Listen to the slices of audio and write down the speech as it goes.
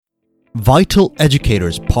Vital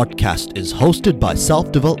Educators podcast is hosted by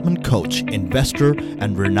self-development coach, investor,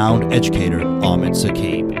 and renowned educator Ahmed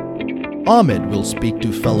Saqib. Ahmed will speak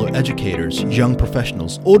to fellow educators, young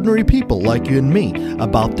professionals, ordinary people like you and me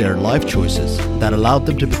about their life choices that allowed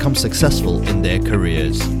them to become successful in their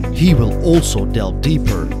careers. He will also delve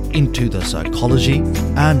deeper into the psychology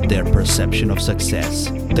and their perception of success,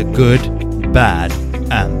 the good, bad,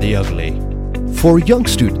 and the ugly. For young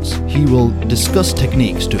students, he will discuss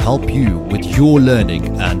techniques to help you with your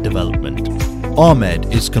learning and development.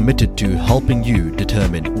 Ahmed is committed to helping you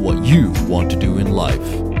determine what you want to do in life.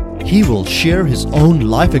 He will share his own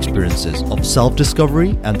life experiences of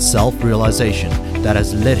self-discovery and self-realization that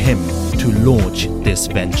has led him to launch this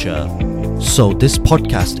venture. So this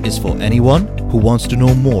podcast is for anyone who wants to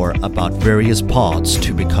know more about various paths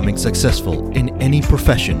to becoming successful in any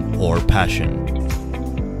profession or passion.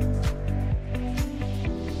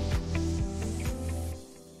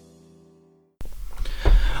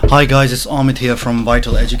 Hi guys, it's Ahmed here from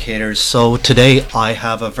Vital Educators. So today I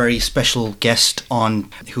have a very special guest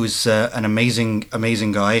on who's an amazing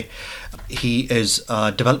guy. He is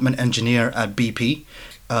a development engineer at BP.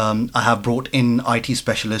 I have brought in IT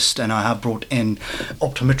specialists and I have brought in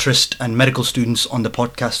optometrist and medical students on the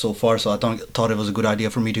podcast so far, so I thought it was a good idea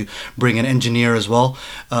for me to bring an engineer as well.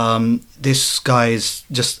 This guy is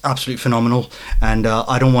just absolutely phenomenal, and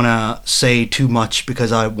I don't want to say too much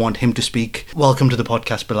because I want him to speak. Welcome to the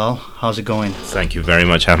podcast, Bilal. How's it going? Thank you very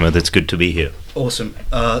much, Ahmed. It's good to be here. Awesome.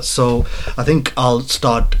 So I think I'll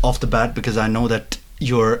start off the bat because I know that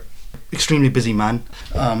you're extremely busy man.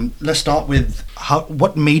 Let's start with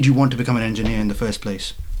what made you want to become an engineer in the first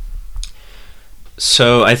place?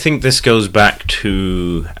 So I think this goes back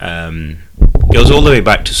to goes all the way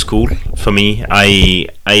back to school for me.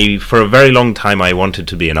 I for a very long time I wanted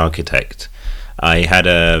to be an architect. I had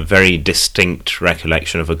a very distinct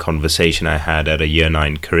recollection of a conversation I had at a Year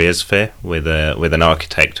 9 careers fair with an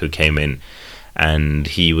architect who came in, and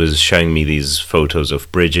he was showing me these photos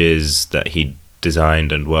of bridges that he'd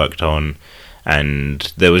designed and worked on,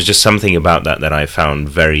 and there was just something about that I found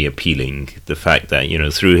very appealing. The fact that, you know,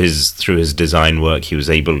 through his design work he was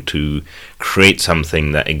able to create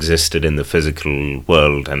something that existed in the physical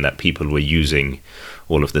world and that people were using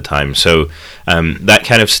all of the time. So that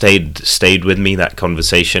kind of stayed with me, that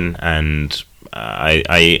conversation, and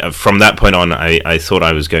I from that point on I thought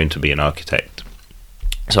I was going to be an architect.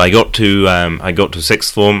 So I got to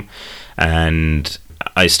sixth form, and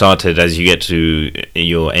I started, as you get to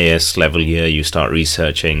your AS level year, you start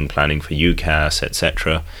researching, planning for UCAS,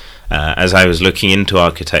 etc. As I was looking into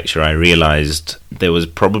architecture, I realized there was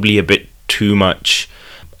probably a bit too much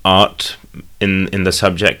art in the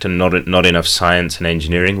subject and not enough science and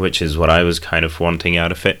engineering, which is what I was kind of wanting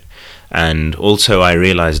out of it. And also I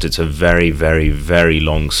realized it's a very, very, very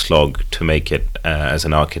long slog to make it as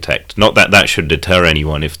an architect. Not that should deter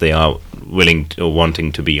anyone if they are willing or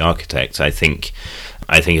wanting to be architects. I think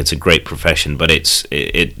it's a great profession, but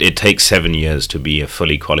it takes 7 years to be a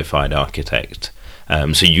fully qualified architect.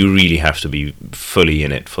 So you really have to be fully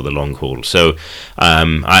in it for the long haul. So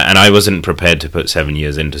I wasn't prepared to put 7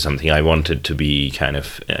 years into something. I wanted to be kind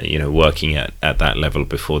of working at that level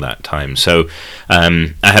before that time. So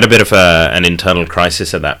I had a bit of an internal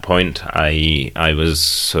crisis at that point. I was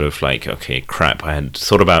sort of like, okay, crap, I had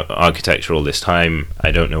thought about architecture all this time.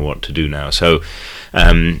 I don't know what to do now. So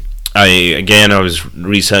I was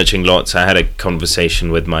researching lots. I had a conversation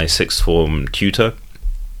with my sixth form tutor,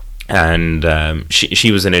 and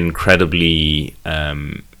she was an incredibly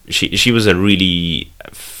she was a really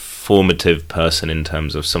formative person in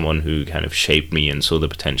terms of someone who kind of shaped me and saw the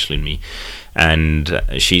potential in me. And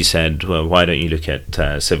she said, well, why don't you look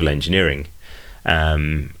at civil engineering?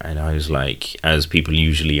 And I was like, as people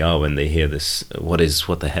usually are when they hear this, what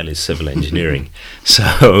the hell is civil engineering?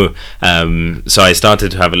 So I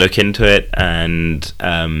started to have a look into it, and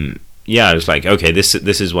I was like, okay, this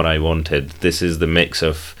is what I wanted. This is the mix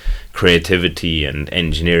of creativity and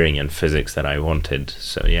engineering and physics that I wanted.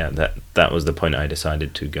 So that was the point I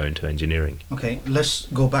decided to go into engineering. Okay, let's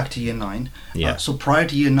go back to Year 9. Yeah. So prior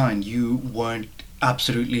to Year 9, you weren't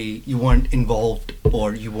involved,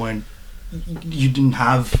 or you didn't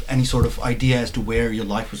have any sort of idea as to where your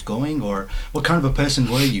life was going, or what kind of a person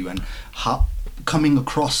were you, and how coming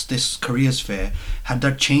across this careers fair, had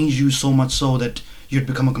that changed you so much so that you'd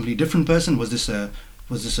become a completely different person? Was this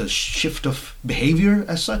a shift of behavior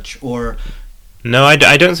as such, or? No, I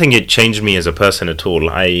don't think it changed me as a person at all.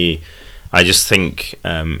 I just think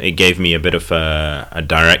it gave me a bit of a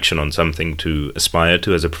direction on something to aspire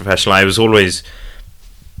to as a professional.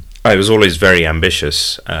 I was always very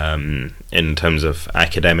ambitious in terms of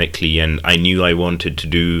academically, and I knew I wanted to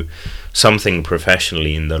do something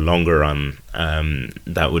professionally in the longer run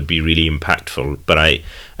that would be really impactful. But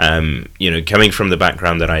coming from the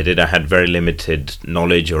background that I did, I had very limited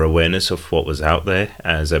knowledge or awareness of what was out there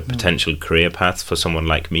as a potential career path for someone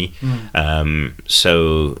like me.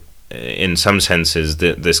 So in some senses,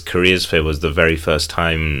 this careers fair was the very first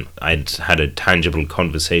time I'd had a tangible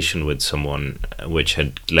conversation with someone, which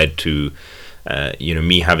had led to,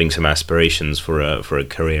 me having some aspirations for a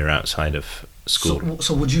career outside of school.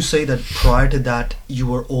 So would you say that prior to that, you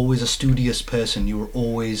were always a studious person? You were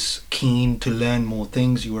always keen to learn more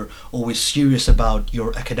things? You were always serious about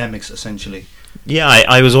your academics, essentially? Yeah,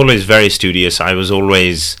 I was always very studious. I was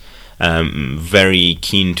always very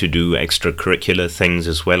keen to do extracurricular things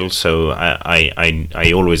as well. So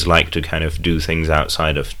I always like to kind of do things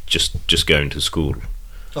outside of just going to school.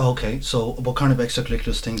 Oh, okay. So what kind of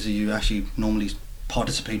extracurricular things do you actually normally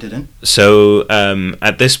participated in? So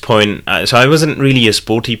at this point, so I wasn't really a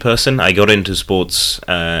sporty person. I got into sports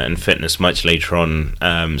and fitness much later on.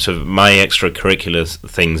 So my extracurricular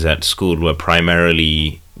things at school were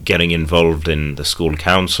primarily getting involved in the school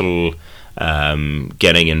council,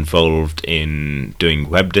 getting involved in doing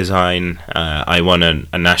web design. I won a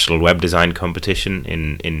national web design competition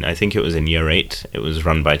in I think it was in year 8. It was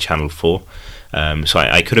run by Channel 4. So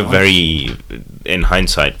I could have in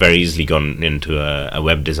hindsight, very easily gone into a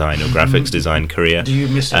web design or graphics design career. Do you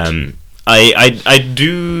miss it? I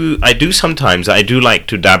do sometimes. I do like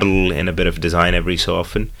to dabble in a bit of design every so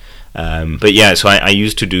often. But yeah, so I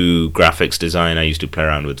used to do graphics design. I used to play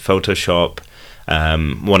around with Photoshop.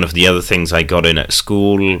 One of the other things I got at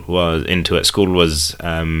school was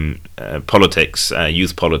politics,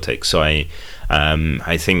 youth politics. So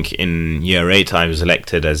I think in year 8 I was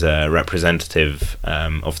elected as a representative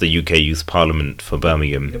of the UK Youth Parliament for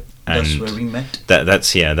Birmingham. Yep. That's where we met. That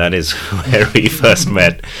is where we first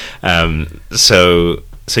met. So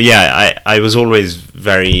yeah, I was always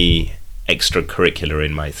very extracurricular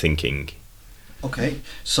in my thinking. Okay,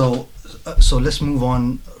 so let's move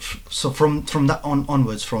on. So from that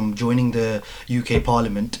onwards, from joining the UK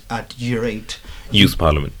Parliament at year 8. Youth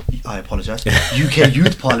Parliament. I apologise. UK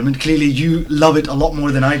Youth Parliament. Clearly, you love it a lot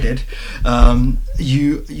more than I did.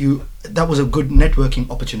 That was a good networking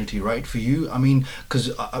opportunity, right, for you? I mean,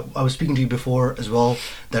 because I was speaking to you before as well,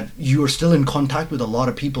 that you are still in contact with a lot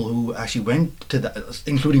of people who actually went to that,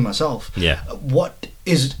 including myself. Yeah. What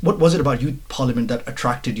was it about Youth Parliament that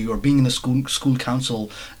attracted you, or being in the school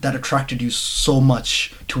council that attracted you so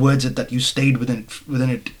much towards it that you stayed within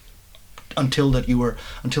it until you were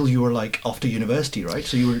like off to university, right?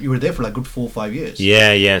 So you were there for like good 4 or 5 years.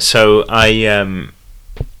 Yeah. So I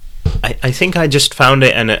think I just found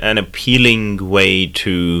it an appealing way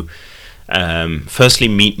to firstly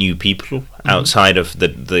meet new people outside of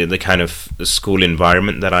the kind of school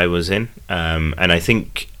environment that I was in, and I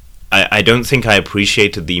think I don't think I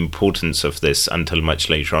appreciated the importance of this until much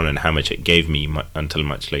later on, and how much it gave me until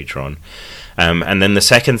much later on. And then the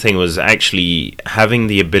second thing was actually having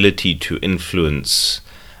the ability to influence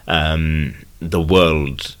the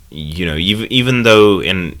world. You know, even though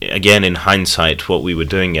in hindsight, what we were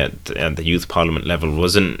doing at the Youth Parliament level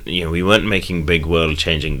wasn't, we weren't making big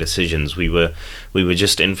world-changing decisions. We were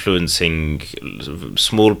just influencing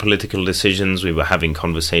small political decisions. We were having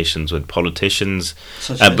conversations with politicians,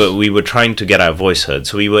 but we were trying to get our voice heard.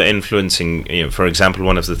 So we were influencing. For example,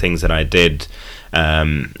 one of the things that I did,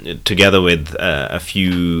 together with a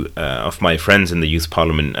few of my friends in the Youth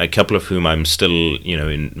Parliament, a couple of whom I'm still,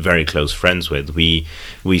 in very close friends with, we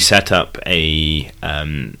set up a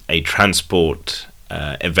transport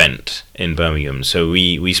event in Birmingham. So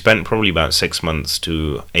we spent probably about 6 months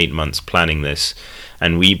to 8 months planning this,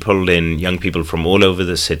 and we pulled in young people from all over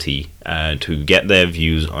the city to get their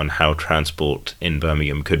views on how transport in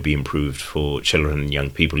Birmingham could be improved for children and young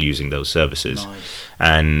people using those services. Nice.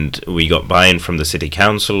 And we got buy-in from the city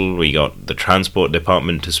council. We got the transport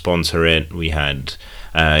department to sponsor it. We had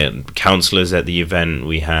councillors at the event.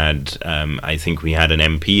 We had, I think we had an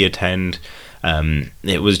MP attend.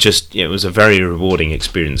 It was a very rewarding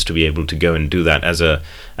experience to be able to go and do that as a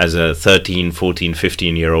 13, 14,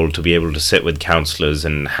 15-year-old, to be able to sit with councillors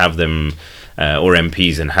and have them, or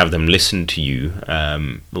MPs, and have them listen to you.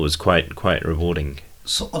 It was quite rewarding.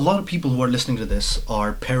 So a lot of people who are listening to this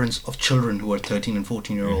are parents of children who are 13 and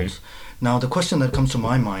 14-year-olds. Mm-hmm. Now, the question that comes to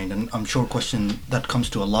my mind, and I'm sure a question that comes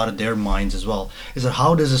to a lot of their minds as well, is that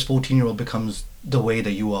how does this 14-year-old becomes the way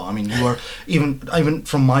that you are? I mean, you are, even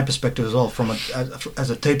from my perspective as well, as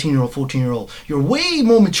a 13-year-old, 14-year-old, you're way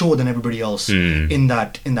more mature than everybody else in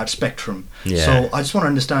that spectrum. Yeah. So I just want to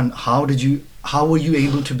understand, how did you how were you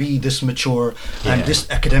able to be this mature and this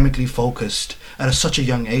academically focused at such a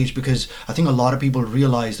young age? Because I think a lot of people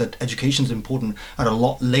realize that education is important at a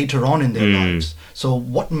lot later on in their lives. So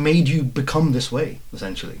what made you become this way,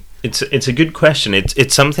 essentially? It's a good question.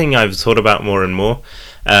 It's something I've thought about more and more.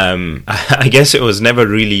 I guess it was never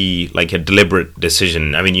really like a deliberate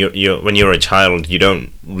decision. I mean, when you're a child, you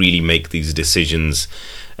don't really make these decisions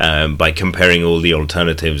by comparing all the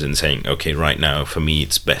alternatives and saying, okay, right now for me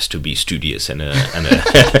it's best to be studious and this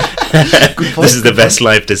is the best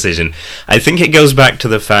life decision. I think it goes back to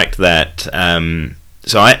the fact that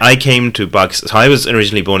so I came to Pakistan. So I was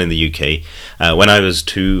originally born in the UK. When I was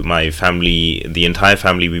 2, my family, the entire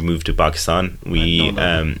family, we moved to Pakistan. We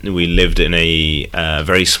lived in a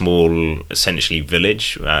very small, essentially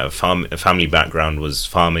village. Family background was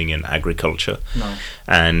farming and agriculture,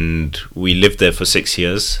 and we lived there for 6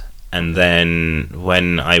 years. And then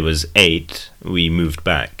when I was 8, we moved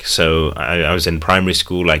back. So I was in primary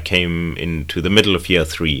school. I came into the middle of year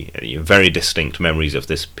 3. Very distinct memories of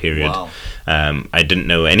this period. Wow. I didn't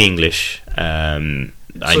know any English.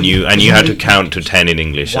 I knew how to count to 10 in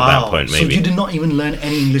English at that point, maybe. So you did not even learn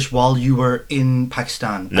any English while you were in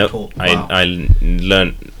Pakistan at all? Wow. I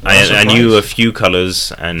learned. I knew a few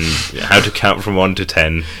colors and how to count from 1 to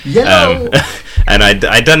 10. Yellow. And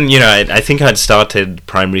I'd done. I think I'd started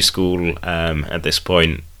primary school at this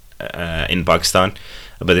point in Pakistan,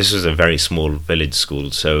 but this was a very small village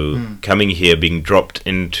school. So coming here, being dropped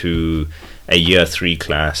into a year 3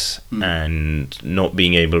 class and not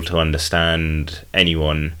being able to understand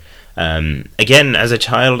anyone. Again, as a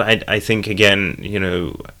child, I think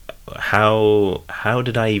again, how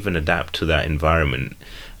did I even adapt to that environment?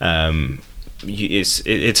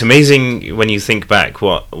 It's amazing when you think back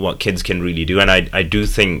what kids can really do, and I do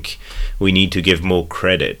think we need to give more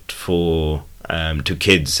credit to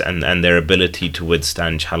kids and their ability to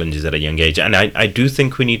withstand challenges at a young age, and I do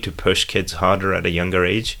think we need to push kids harder at a younger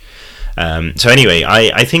age. So anyway,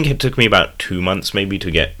 I think it took me about 2 months maybe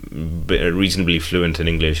to get reasonably fluent in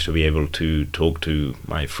English, to be able to talk to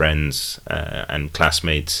my friends and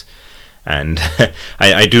classmates. And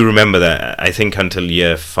I do remember that I think until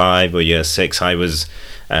year 5 or year 6, I was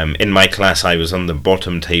in my class. I was on the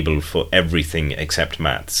bottom table for everything except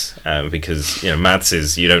maths, because maths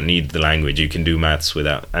is, you don't need the language, you can do maths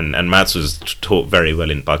without. And maths was taught very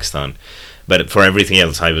well in Pakistan. But for everything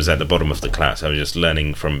else, I was at the bottom of the class. I was just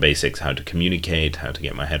learning from basics, how to communicate, how to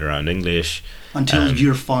get my head around English. Until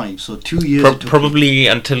year 5, so 2 years. Probably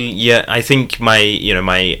until I think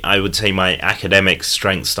I would say my academic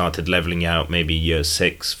strength started leveling out maybe year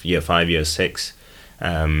 5, year 6,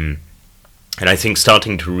 and I think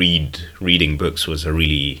starting to reading books was a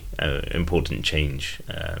really important change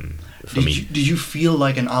for me. Did you feel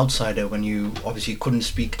like an outsider when you obviously couldn't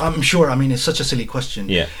speak? I'm sure. I mean, it's such a silly question.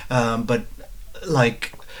 Yeah. But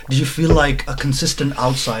like, did you feel like a consistent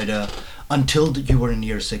outsider until you were in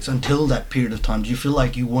year 6? Until that period of time, do you feel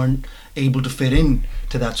like you weren't able to fit in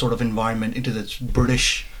to that sort of environment, into this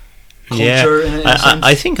British culture? In a sense?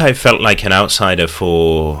 I think I felt like an outsider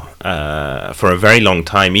for a very long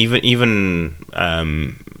time. Even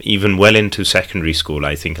well into secondary school,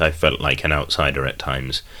 I think I felt like an outsider at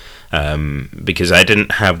times. Because I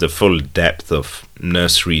didn't have the full depth of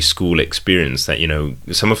nursery school experience that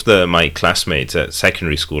some of my classmates at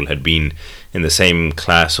secondary school had been in the same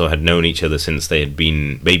class or had known each other since they had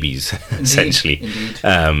been babies. Indeed, essentially.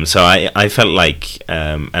 Indeed. So I felt like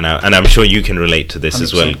and I'm sure you can relate to this 100%.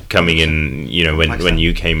 As well, coming in when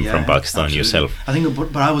you came from Pakistan, absolutely. Yourself. I think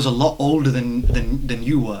but I was a lot older than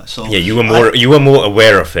you were, so you were more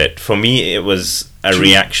aware of it. For me, it was a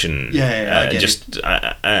reaction, just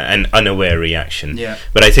an unaware reaction. Yeah.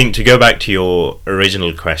 But I think, to go back to your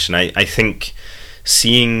original question, I think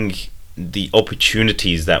seeing the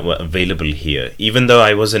opportunities that were available here, even though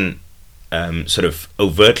I wasn't sort of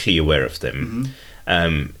overtly aware of them,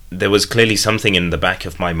 there was clearly something in the back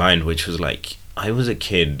of my mind which was like, I was a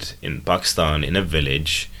kid in Pakistan in a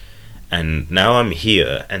village, and now I'm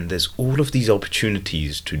here, and there's all of these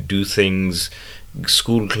opportunities to do things,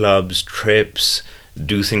 school clubs, trips,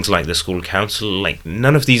 do things like the school council. Like,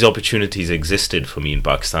 none of these opportunities existed for me in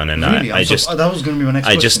Pakistan, and really? That was going to be my next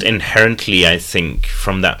question. I just inherently, I think,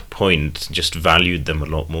 from that point, just valued them a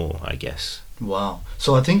lot more, I guess. Wow.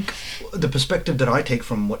 So I think the perspective that I take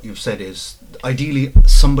from what you've said is, ideally,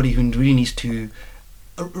 somebody who really needs to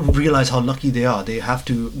realize how lucky they are, they have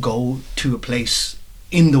to go to a place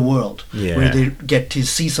in the world, Yeah. where they get to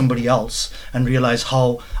see somebody else and realize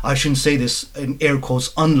how, I shouldn't say this in air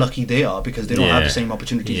quotes, unlucky they are, because they don't have Yeah. the same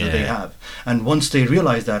opportunities that they Yeah. have. And once they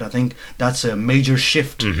realize that, I think that's a major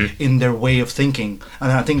shift in their way of thinking,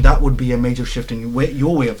 and I think that would be a major shift in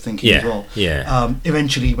your way of thinking as Yeah. well. Yeah.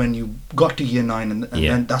 Eventually, when you got to year 9, and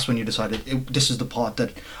Yeah. then that's when you decided, this is the path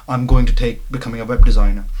that I'm going to take, becoming a web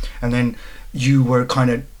designer. And then you were kind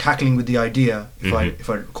of tackling with the idea, if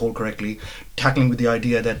I recall correctly, tackling with the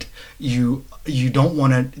idea that you don't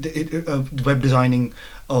want to web designing,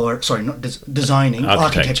 or sorry, not designing,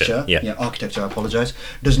 architecture. Yeah. Architecture. I apologize.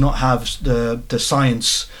 Does not have the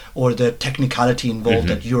science or the technicality involved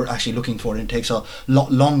that you're actually looking for. And it takes a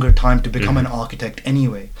lot longer time to become an architect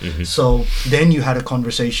anyway. So then you had a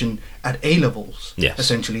conversation at A levels, Yes.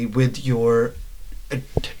 essentially, with your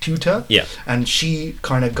tutor, Yeah. and she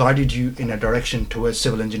kind of guided you in a direction towards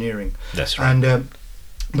civil engineering. That's right. And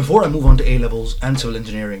before I move on to A levels and civil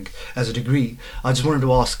engineering as a degree, I just wanted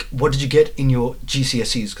to ask, what did you get in your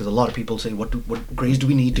GCSEs? Because a lot of people say, what grades do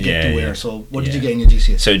we need to get to where? So what did you get in your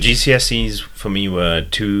GCSEs? So GCSEs for me were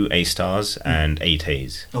 2 A stars and 8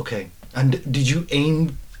 A's. Okay. And did you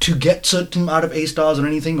aim to get certain out of A stars or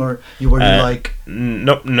anything, or you were like...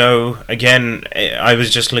 No. Again, I was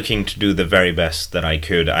just looking to do the very best that I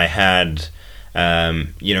could. I had,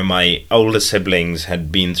 my older siblings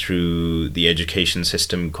had been through the education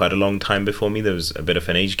system quite a long time before me. There was a bit of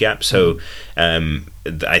an age gap. So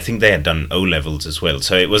I think they had done O levels as well.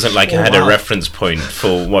 So it wasn't like I had a reference point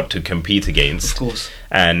for what to compete against. Of course.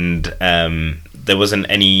 And there wasn't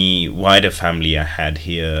any wider family I had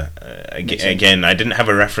here. Again, I didn't have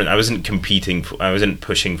a reference. I wasn't competing. I wasn't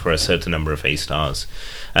pushing for a certain number of A stars,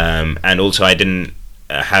 and also I didn't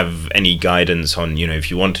have any guidance on, if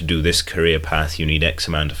you want to do this career path, you need X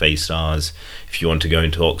amount of A stars. If you want to go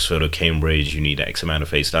into Oxford or Cambridge, you need X amount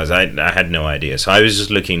of A stars. I had no idea, so I was just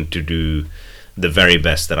looking to do the very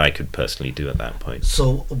best that I could personally do at that point.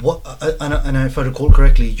 So what? And if I recall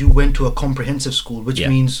correctly, you went to a comprehensive school, which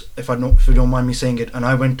means, if you don't mind me saying it, and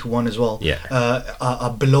I went to one as well. Yeah. A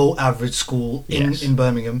below average school in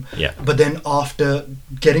Birmingham. Yeah. But then after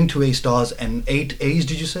getting to A stars and 8 A's,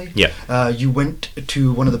 did you say? Yeah. You went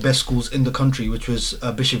to one of the best schools in the country, which was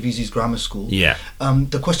Bishop Vesey's Grammar School. Yeah.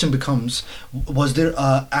 The question becomes: was there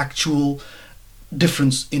a actual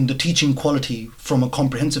difference in the teaching quality from a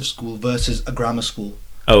comprehensive school versus a grammar school?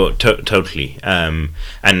 Oh, totally. And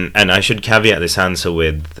I should caveat this answer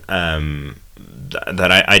with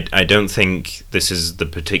that I don't think this is the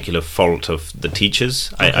particular fault of the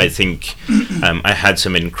teachers. Okay. I think I had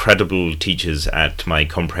some incredible teachers at my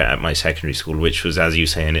secondary school, which was, as you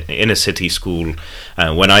say, an inner city school.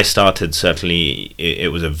 When I started, certainly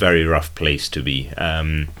it was a very rough place to be.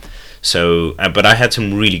 But I had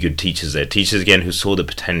some really good teachers there. Teachers, again, who saw the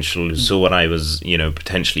potential, who saw what I was,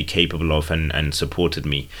 potentially capable of, and supported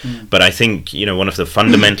me. But I think, one of the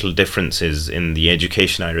fundamental differences in the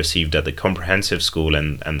education I received at the comprehensive school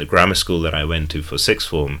and the grammar school that I went to for sixth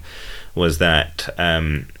form was that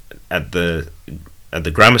at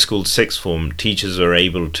the grammar school sixth form, teachers are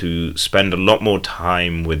able to spend a lot more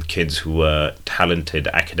time with kids who were talented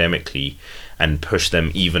academically and push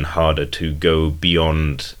them even harder to go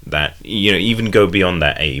beyond that, even go beyond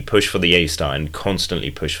that A, push for the A star and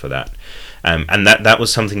constantly push for that. And that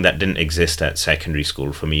was something that didn't exist at secondary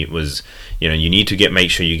school for me. It was, you need to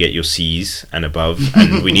make sure you get your C's and above,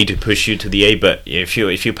 and we need to push you to the A. But if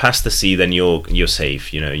you pass the C, then you're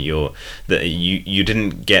safe. You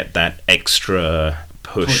didn't get that extra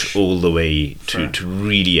push all the way to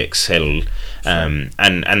really excel. And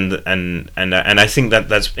I think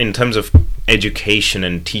that's, in terms of education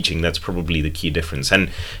and teaching, that's probably the key difference. And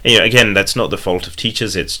again, that's not the fault of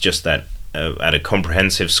teachers. It's just that at a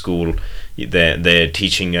comprehensive school, they're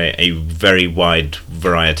teaching a very wide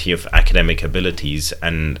variety of academic abilities,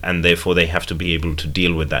 and therefore they have to be able to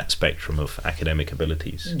deal with that spectrum of academic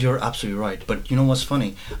abilities. You're absolutely right. But you know what's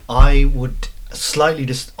funny? I would slightly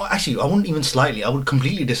I wouldn't even slightly, I would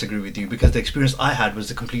completely disagree with you, because the experience I had was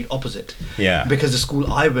the complete opposite. Yeah. Because the school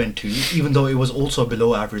I went to, even though it was also a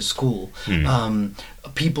below average school,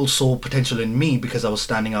 people saw potential in me because I was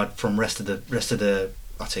standing out from rest of the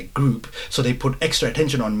I'd say group, so they put extra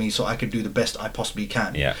attention on me so I could do the best I possibly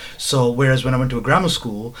can. Yeah. So whereas when I went to a grammar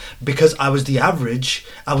school, because I was the average,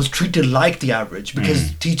 I was treated like the average,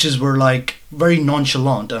 because teachers were like, very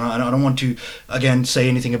nonchalant, and I don't want to again say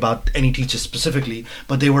anything about any teacher specifically,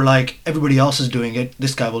 but they were like, everybody else is doing it,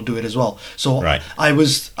 this guy will do it as well. So Right. I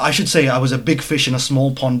was a big fish in a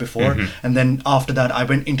small pond before, and then after that I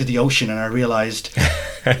went into the ocean and I realized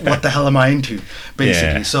what the hell am I into,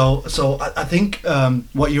 basically. Yeah. So I think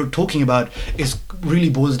what you're talking about is really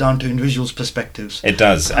boils down to individuals' perspectives. It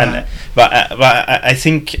does, but I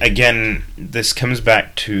think again this comes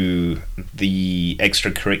back to the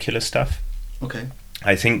extracurricular stuff. Okay.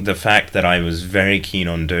 I think the fact that I was very keen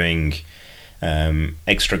on doing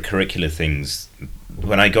extracurricular things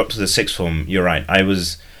when I got to the sixth form. You're right. I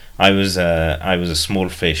was a small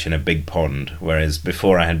fish in a big pond, whereas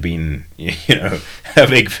before I had been, a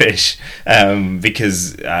big fish,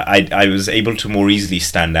 because I was able to more easily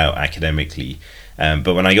stand out academically.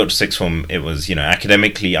 But when I got to sixth form, it was,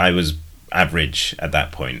 academically I was average at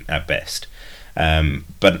that point at best.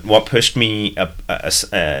 But what pushed me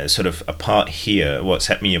sort of apart here, what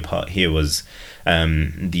set me apart here was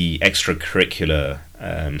the extracurricular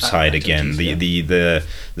side again, the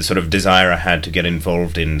sort of desire I had to get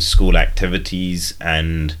involved in school activities,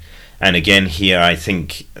 and again here I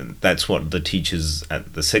think that's what the teachers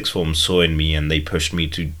at the sixth form saw in me, and they pushed me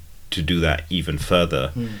to do that even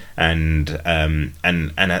further. And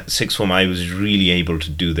at sixth form I was really able to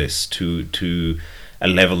do this to a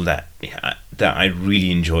level that I really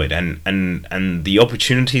enjoyed, and the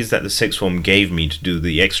opportunities that the sixth form gave me to do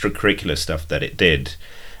the extracurricular stuff that it did,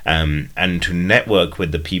 and to network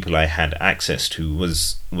with the people I had access to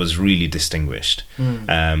was really distinguished.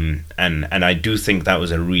 And I do think that was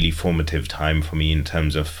a really formative time for me in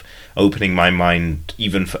terms of opening my mind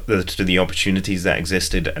even to the opportunities that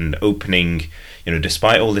existed, and opening,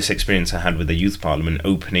 despite all this experience I had with the youth parliament,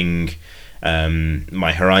 opening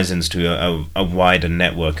my horizons to a wider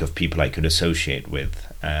network of people I could associate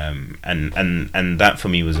with, and that for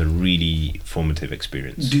me was a really formative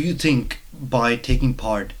experience. Do you think by taking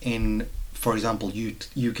part in, for example,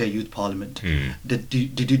 UK Youth Parliament, did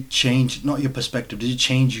it change, not your perspective, did it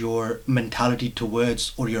change your mentality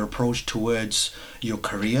towards, or your approach towards your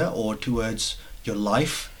career or towards your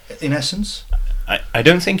life in essence? I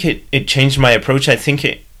don't think it changed my approach. I think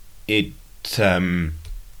it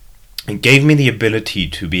gave me the ability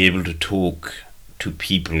to be able to talk to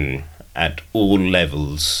people at all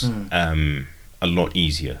levels a lot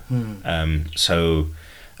easier.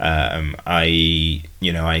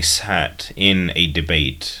 I sat in a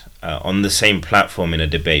debate on the same platform in a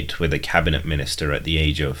debate with a cabinet minister at the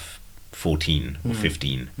age of 14 or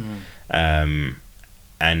 15, and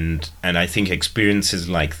I think experiences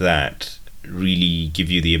like that really give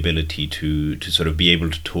you the ability to sort of be able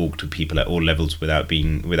to talk to people at all levels without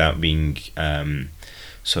being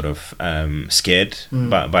scared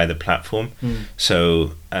by the platform.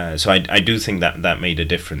 So I do think that made a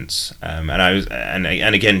difference, and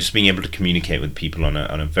again just being able to communicate with people on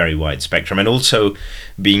a very wide spectrum, and also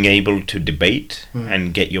being able to debate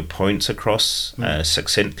and get your points across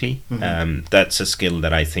succinctly. That's a skill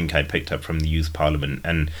that I think I picked up from the youth parliament,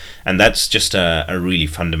 and that's just a really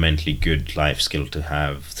fundamentally good life skill to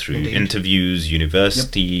have through interviews,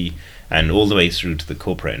 university, and all the way through to the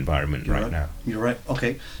corporate environment now. You're right.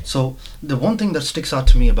 Okay. So the one thing that sticks out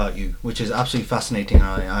to me about you, which is absolutely fascinating,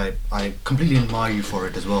 I completely admire you for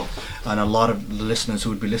it as well. And a lot of the listeners who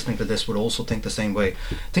would be listening to this would also think the same way.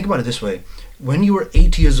 Think about it this way. When you were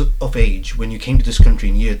 8 years of age, when you came to this country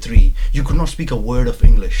in year 3, you could not speak a word of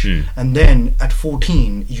English. And then at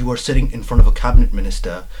 14, you were sitting in front of a cabinet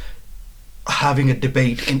minister having a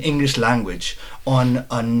debate in English language on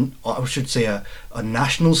I should say a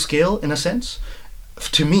national scale, in a sense.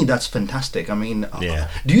 To me, that's fantastic. I mean,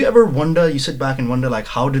 do you ever wonder, you sit back and wonder, like,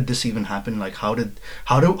 how did this even happen? Like, how did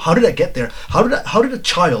I get there? How did a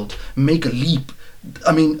child make a leap?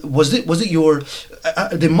 I mean, was it your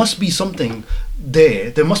there must be something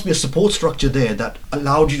there must be a support structure there that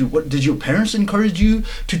allowed you. What did your parents encourage you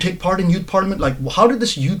to take part in youth parliament? Like, how did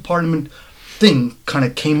this youth parliament thing kind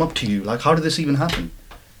of came up to you? Like, how did this even happen?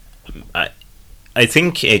 I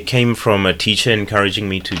think it came from a teacher encouraging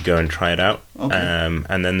me to go and try it out. Okay.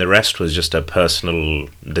 And then the rest was just a personal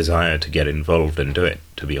desire to get involved and do it,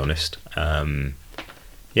 to be honest. I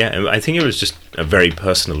think it was just a very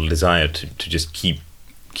personal desire to just keep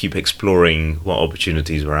exploring what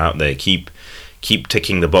opportunities were out there, keep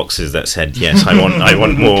ticking the boxes that said, yes, I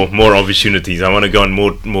want more opportunities. I want to go on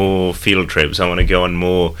more field trips. I want to go on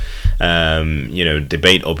more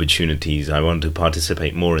debate opportunities. I want to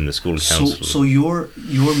participate more in the school council. So your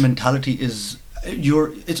mentality is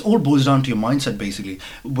it's all boils down to your mindset basically.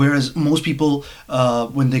 Whereas most people,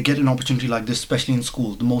 when they get an opportunity like this, especially in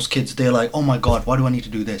school, the most kids, they're like, oh my god, why do I need to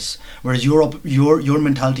do this? Whereas your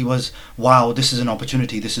mentality was, wow, this is an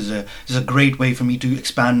opportunity, this is a great way for me to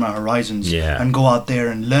expand my horizons, and go out there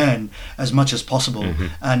and learn as much as possible,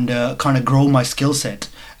 and kind of grow my skill set.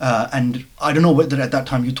 And I don't know whether at that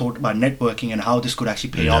time you thought about networking and how this could actually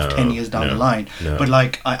pay off 10 years down the line. But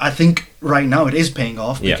like, I think right now it is paying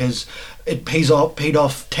off, because it paid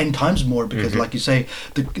off 10 times more, because like you say,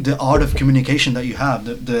 the art of communication that you have,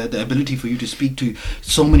 the ability for you to speak to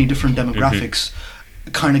so many different demographics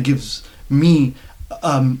kind of gives me,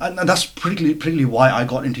 and that's particularly why I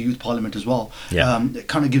got into youth parliament as well. It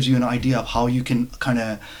kind of gives you an idea of how you can kind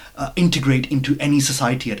of integrate into any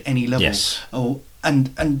society at any level.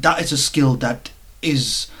 And that is a skill that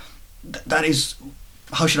is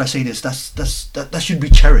how should I say this? That should be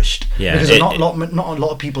cherished. Because not a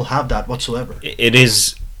lot of people have that whatsoever. It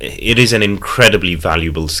is an incredibly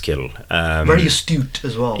valuable skill. Very astute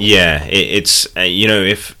as well. It's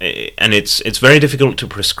it's very difficult to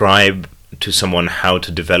prescribe to someone how to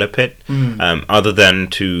develop it, other than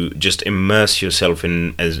to just immerse yourself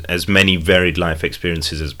in as many varied life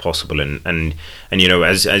experiences as possible, and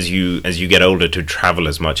as you get older, to travel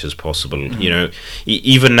as much as possible.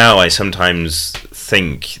 Even now I sometimes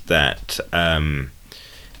think that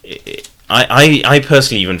I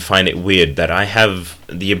personally even find it weird that I have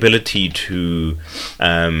the ability to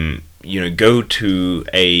go to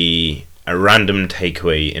a random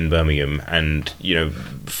takeaway in Birmingham and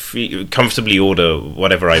comfortably order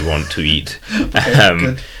whatever I want to eat,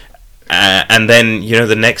 and then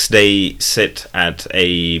the next day sit at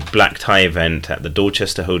a black tie event at the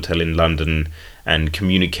Dorchester Hotel in London and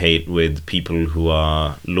communicate with people who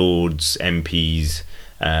are lords, MPs,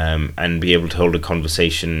 and be able to hold a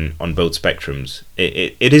conversation on both spectrums.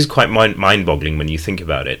 It is quite mind-boggling when you think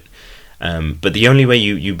about it. But the only way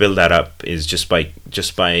you build that up is just by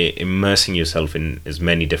immersing yourself in as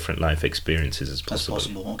many different life experiences as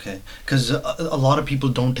possible. Okay. Because a lot of people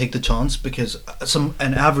don't take the chance, because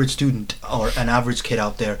an average student or an average kid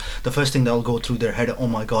out there, the first thing that'll go through their head, oh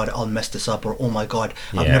my god, I'll mess this up, or oh my god,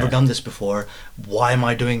 I've never done this before. Why am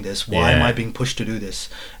I doing this? Why am I being pushed to do this?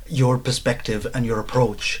 Your perspective and your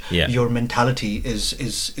approach, your mentality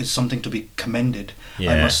is something to be commended,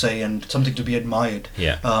 I must say, and something to be admired.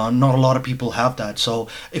 Not a lot of people have that. So,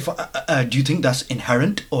 if do you think that's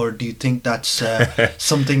inherent, or do you think that's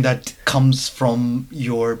something that comes from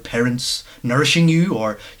your parents nourishing you,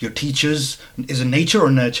 or your teachers? Is it nature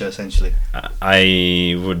or nurture, essentially?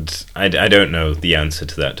 I don't know the answer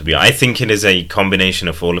to that. I think it is a combination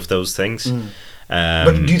of all of those things.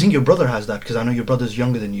 But do you think your brother has that? Because I know your brother's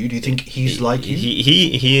younger than you. Do you think he's like you?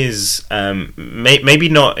 He is, maybe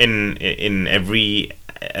not in every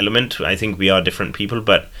element. I think we are different people,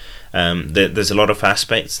 but there's a lot of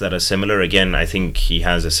aspects that are similar. Again, I think he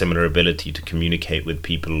has a similar ability to communicate with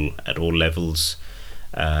people at all levels.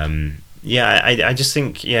 I just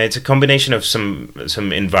think it's a combination of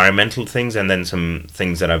some environmental things and then some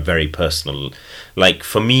things that are very personal. Like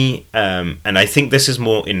for me, and I think this is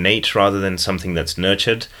more innate rather than something that's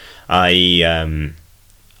nurtured. I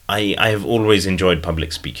have always enjoyed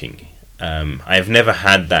public speaking. I have never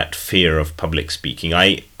had that fear of public speaking.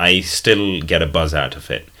 I still get a buzz out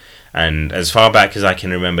of it, and as far back as I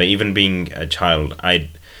can remember, even being a child,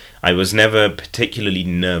 I was never particularly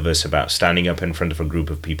nervous about standing up in front of a group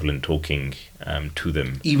of people and talking to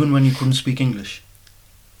them. Even when you couldn't speak English?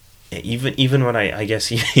 Even when I guess...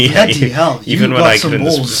 Bloody hell, even when I couldn't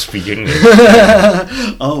balls. speak English.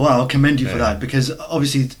 Oh wow, I commend you for that, because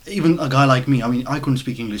obviously even a guy like me, I mean, I couldn't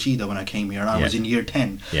speak English either when I came here, and I was in year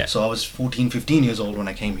 10, so I was 14, 15 years old when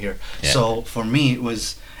I came here. So for me it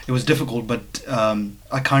was difficult, but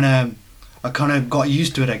I kind of got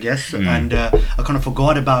used to it, I guess, and I kind of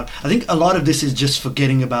forgot about... I think a lot of this is just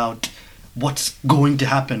forgetting about what's going to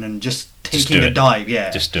happen and just taking a dive.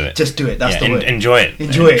 Just do it. That's the word. Enjoy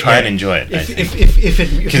it. Try and enjoy it.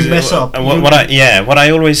 If you mess up... What I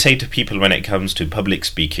always say to people when it comes to public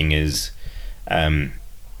speaking is...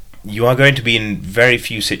 you are going to be in very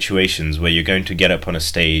few situations where you're going to get up on a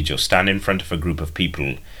stage or stand in front of a group of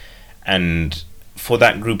people and for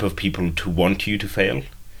that group of people to want you to fail.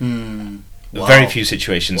 Wow. Very few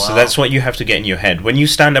situations. So that's what you have to get in your head. When you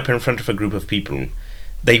stand up in front of a group of people,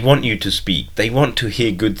 they want you to speak. They want to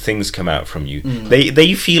hear good things come out from you. They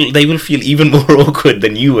will feel even more awkward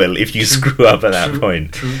than you will if you screw up at that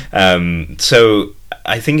point. So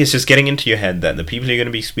I think it's just getting into your head that the people you're going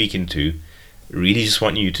to be speaking to, really just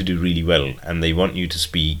want you to do really well, and they want you to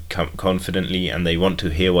speak confidently, and they want to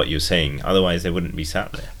hear what you're saying. Otherwise, they wouldn't be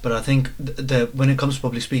sat there. But I think when it comes to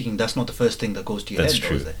public speaking, that's not the first thing that goes to your That's head.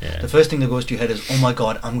 true. Though, is it? Yeah. The first thing that goes to your head is, oh my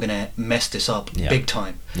God, I'm gonna mess this up big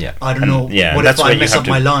time. Yeah. I don't And, know. yeah, what that's if I where you mess have up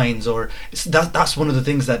to- my lines? Or that's one of the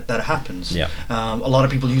things that happens. Yeah. A lot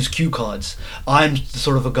of people use cue cards. I'm the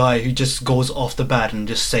sort of a guy who just goes off the bat and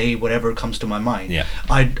just say whatever comes to my mind. Yeah.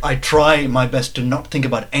 I try my best to not think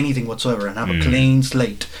about anything whatsoever and have a clean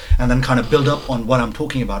slate, and then kind of build up on what I'm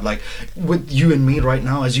talking about. Like with you and me right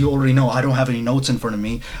now, as you already know, I don't have any notes in front of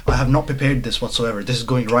me. I have not prepared this whatsoever. This is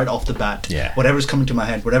going right off the bat. Yeah. Whatever's coming to my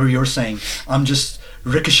head, whatever you're saying, I'm just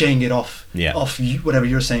ricocheting it off you, whatever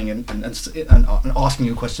you're saying, and asking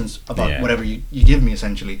you questions about whatever you give me,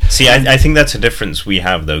 essentially. See, I think that's a difference we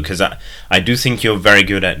have, though, because I do think you're very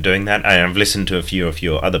good at doing that. I've listened to a few of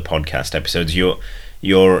your other podcast episodes. You're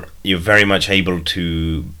very much able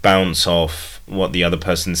to bounce off what the other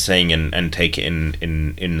person's saying and take it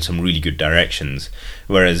in some really good directions.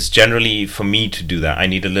 Whereas generally, for me to do that, I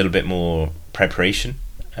need a little bit more preparation.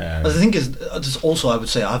 The thing is, also I would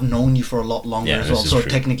say I've known you for a lot longer as well. So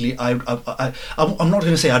technically, I'm not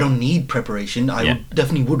going to say I don't need preparation. I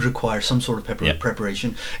definitely would require some sort of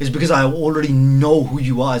preparation. It's because I already know who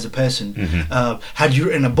you are as a person. Had you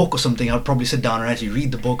written a book or something, I'd probably sit down and actually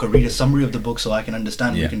read the book or read a summary of the book so I can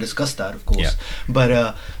understand. We can discuss that, of course.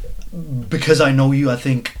 But because I know you, I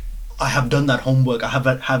think I have done that homework. I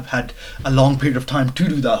have had a long period of time to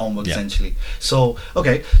do that homework, essentially. So,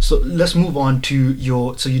 okay, so let's move on to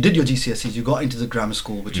so you did your GCSEs, you got into the grammar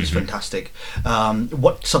school, which is fantastic.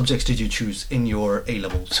 What subjects did you choose in your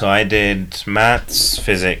A-levels? So I did maths,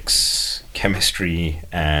 physics, chemistry,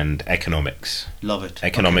 and economics. Love it.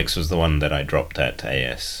 Economics was the one that I dropped at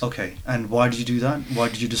AS. Okay, and why did you do that? Why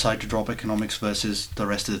did you decide to drop economics versus the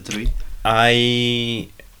rest of the three?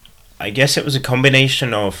 I guess it was a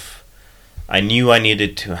combination of, I knew I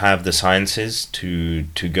needed to have the sciences to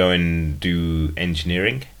go and do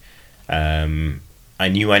engineering. I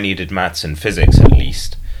knew I needed maths and physics at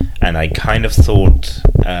least, and I kind of thought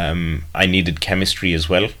I needed chemistry as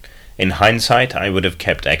well. In hindsight, I would have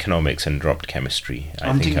kept economics and dropped chemistry.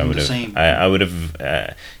 I think I would have. Same. I would have,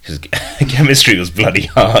 because chemistry was bloody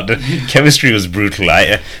hard. Chemistry was brutal.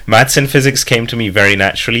 Maths and physics came to me very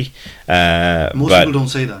naturally. Most people don't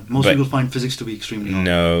say that. Most people find physics to be extremely hard.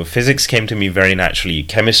 No, physics came to me very naturally.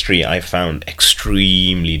 Chemistry I found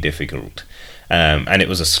extremely difficult. And it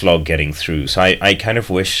was a slog getting through. So I kind of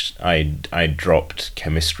wished I dropped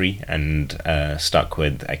chemistry and stuck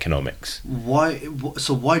with economics. Why?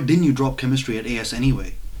 So why didn't you drop chemistry at AS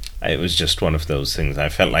anyway? It was just one of those things. I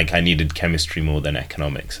felt like I needed chemistry more than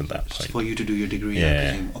economics at that point. For you to do your degree, Yeah, I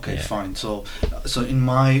presume. Okay, yeah. fine. So in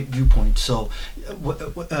my viewpoint,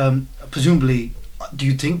 presumably, do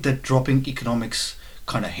you think that dropping economics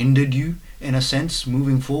kind of hindered you in a sense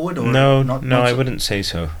moving forward, or No, not I so? wouldn't say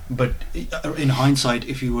so. But in hindsight,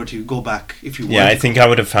 if you were to go back, I think I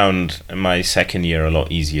would have found my second year a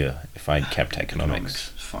lot easier if I'd kept economics.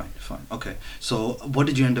 Fine. Okay. So what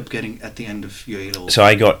did you end up getting at the end of your A-level? So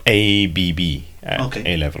I got ABB at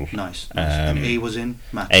A-level. Nice. And A was in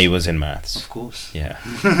maths. A was in maths. Of course. Yeah.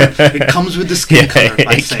 It comes with the skin color,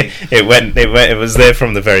 I say. It was there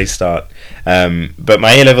from the very start. But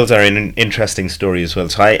my A-levels are an interesting story as well.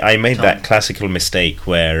 So I made that classical mistake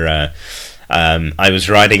where I was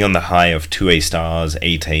riding on the high of 2 A stars,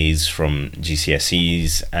 8 A's from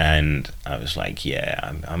GCSEs, and I was like,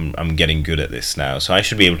 I'm getting good at this now, so I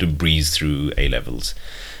should be able to breeze through A-levels.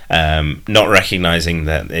 Not recognizing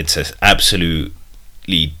that it's an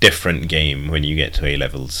absolutely different game when you get to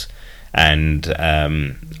A-levels. And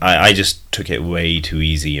I just took it way too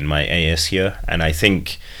easy in my AS year, and I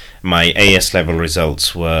think my AS level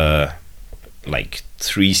results were like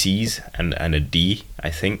 3 C's and a D,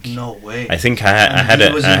 I think. No way. I think I had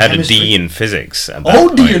a D in physics at that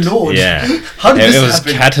Oh dear point. Lord! Yeah. How did It this was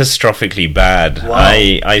happen? catastrophically bad. Wow.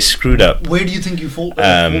 I screwed up. Where do you think you faltered?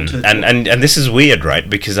 And this is weird, right?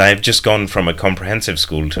 Because I've just gone from a comprehensive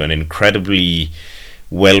school to an incredibly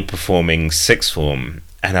well-performing sixth form,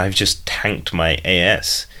 and I've just tanked my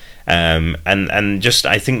AS. And just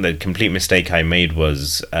I think the complete mistake I made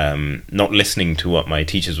was not listening to what my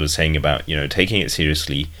teachers were saying about taking it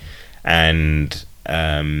seriously, and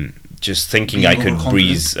just thinking I could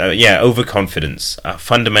breeze. Overconfidence, a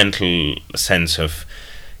fundamental sense of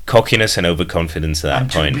cockiness and overconfidence at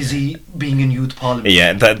that point. I'm too busy being in youth parliament.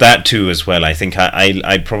 Yeah, that too as well. I think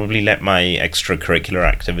I probably let my extracurricular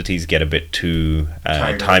activities get a bit too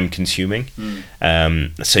time consuming.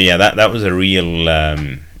 So yeah, that was a real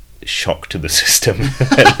shock to the system.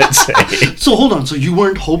 Let's say. So hold on. So you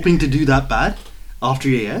weren't hoping to do that bad after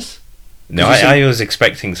your AS? No, I was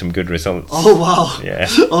expecting some good results. Oh wow! Yeah.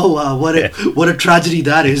 Oh wow! What a tragedy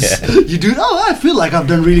that is. Yeah. You do. Oh, I feel like I've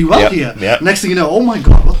done really well here. Yep. Next thing you know, oh my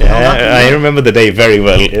god, what the hell happened? I remember the day very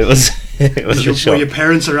well. It was a shock. Were your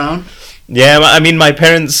parents around? Yeah, I mean, my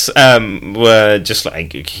parents were just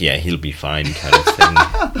like, yeah, he'll be fine, kind of thing.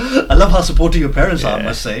 I love how supportive your parents are, I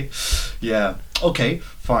must say. Yeah. Okay,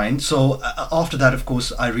 fine. So after that, of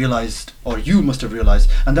course, I realized, or you must have realized,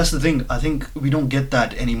 and that's the thing. I think we don't get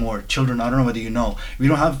that anymore. Children, I don't know whether you know, they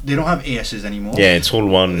don't have ASs anymore. Yeah, it's all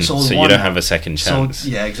one, so you don't have a second chance. So,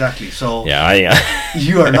 yeah, exactly. So yeah,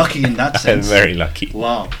 you are lucky in that sense. I'm very lucky.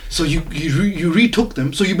 Wow. So you retook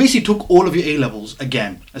them. So you basically took all of your A levels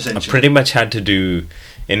again, essentially. I pretty much had to do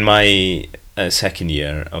in my second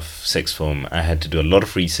year of sixth form. I had to do a lot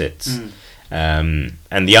of resits.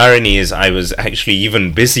 And the irony is I was actually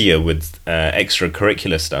even busier with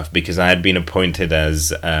extracurricular stuff because I had been appointed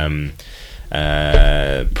as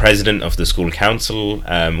president of the school council,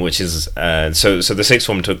 which is so the sixth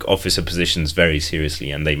form took officer positions very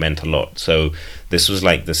seriously, and they meant a lot. So this was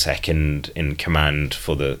like the second in command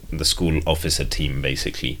for the school officer team,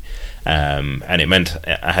 basically, and it meant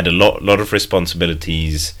I had a lot of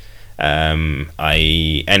responsibilities.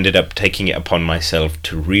 I ended up taking it upon myself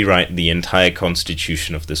to rewrite the entire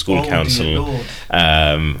constitution of the school council.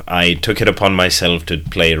 I took it upon myself to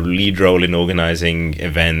play a lead role in organizing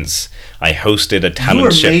events. I hosted a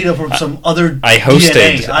talent show. You were made up of some other I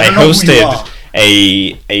hosted DNA.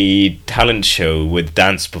 a talent show with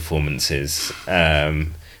dance performances.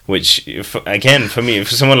 Which, again, for me,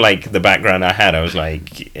 for someone like the background I had, I was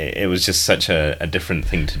like, it was just such a different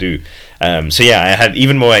thing to do. So yeah, I had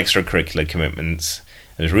even more extracurricular commitments.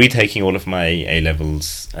 I was retaking all of my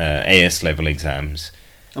A-levels, AS level exams.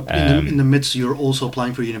 In the midst, you're also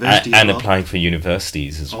applying for university and applying for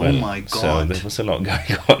universities as well. Oh my god! So there was a lot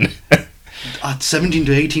going on. At 17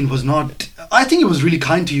 to 18 was not... I think it was really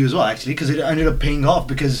kind to you as well, actually, because it ended up paying off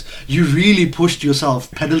because you really pushed yourself,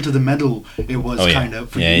 pedal to the metal, it was kind of,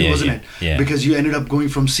 for you, wasn't it? Yeah. Because you ended up going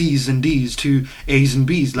from C's and D's to A's and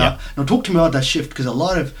B's. Now, talk to me about that shift, because a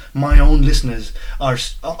lot of my own listeners are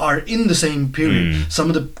in the same period. Some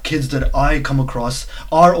of the kids that I come across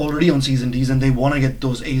are already on C's and D's, and they want to get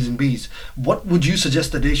those A's and B's. What would you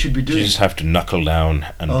suggest that they should be doing? You just have to knuckle down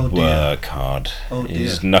and work hard. Oh dear. You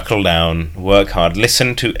just knuckle down, work hard,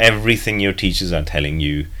 listen to everything your teachers are telling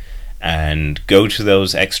you, and go to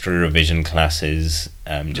those extra revision classes.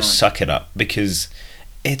 Just suck it up, because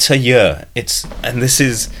it's a year. I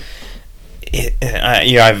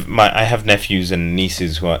have nephews and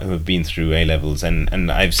nieces who have been through A levels,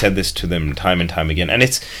 and I've said this to them time and time again. And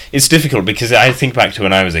it's difficult because I think back to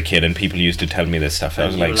when I was a kid and people used to tell me this stuff. I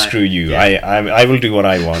was like, screw you! Yeah. I will do what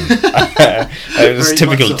I want. It was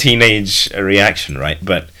typical teenage reaction, right?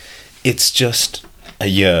 But it's just a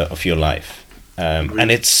year of your life, and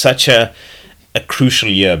it's such a crucial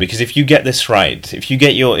year, because if you get this right, if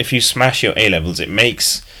you smash your A levels, it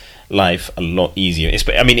makes life a lot easier.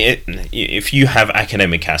 I mean, if you have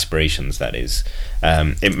academic aspirations, that is,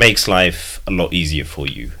 it makes life a lot easier for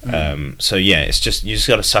you. So yeah, it's just, you just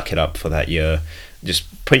got to suck it up for that year. Just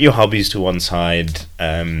put your hobbies to one side.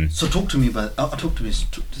 So talk to me about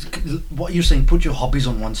what you're saying. Put your hobbies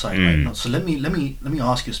on one side, right? No, so let me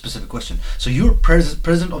ask you a specific question. So you're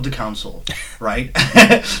president of the council, right?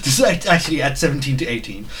 This is actually at 17 to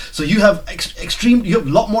 18. So you have you have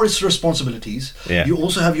a lot more responsibilities. Yeah. You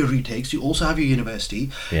also have your retakes. You also have your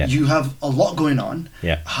university. Yeah. You have a lot going on.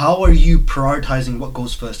 Yeah. How are you prioritizing what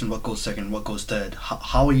goes first and what goes second and what goes third?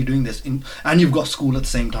 How are you doing this? And you've got school at the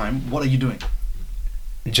same time. What are you doing?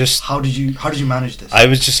 Just how did you manage this? I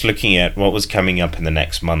was just looking at what was coming up in the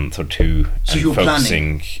next month or two, so you were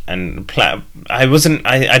focusing I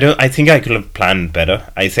think I could have planned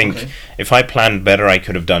better. I think if I planned better, I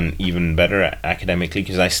could have done even better academically,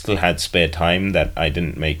 because I still had spare time that I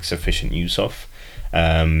didn't make sufficient use of.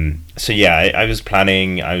 So yeah, I was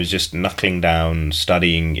planning. I was just knuckling down,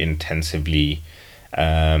 studying intensively.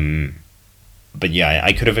 But yeah,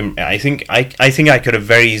 I could have. I think I could have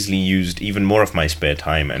very easily used even more of my spare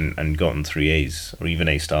time and gotten 3 A's or even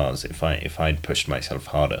A stars if I'd pushed myself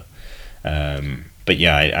harder. But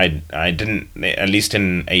yeah, I didn't. At least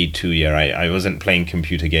in A2 year, I wasn't playing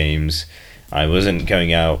computer games. I wasn't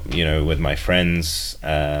going out, with my friends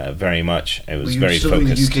very much. I was very focused.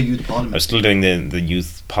 Doing the UK Youth Parliament? I was still doing the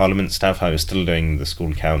youth parliament stuff. I was still doing the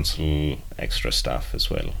school council extra stuff as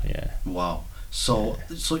well. Yeah. Wow. So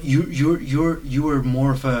you were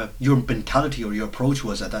more of your mentality or your approach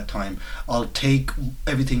was at that time, I'll take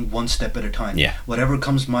everything one step at a time. Yeah. Whatever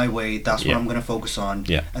comes my way, that's what I'm going to focus on.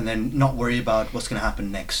 Yeah. And then not worry about what's going to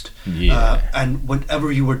happen next. Yeah. And whatever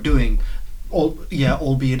you were doing,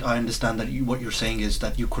 Albeit I understand that what you're saying is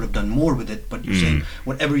that you could have done more with it, but you're saying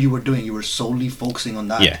whatever you were doing, you were solely focusing on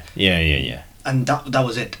that. Yeah. And that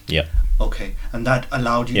was it. Yeah. Okay, and that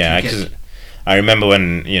allowed you to get... Yeah, I remember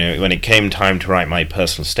when it came time to write my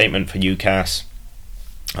personal statement for UCAS,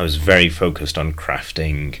 I was very focused on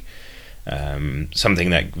crafting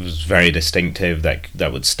something that was very distinctive,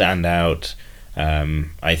 that would stand out.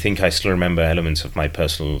 I think I still remember elements of my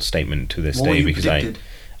personal statement to this day because predicted?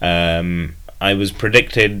 I was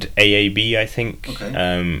predicted AAB, I think.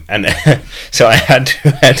 Okay. And so I had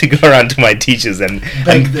to go around to my teachers and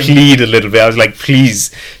plead a little bit. I was like,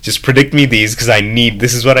 please, just predict me these because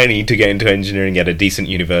this is what I need to get into engineering at a decent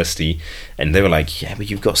university. And they were like, yeah,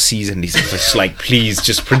 but you've got C's and D's. I was just like, please,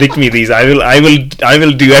 just predict me these. I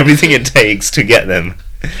will do everything it takes to get them.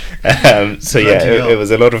 So yeah, it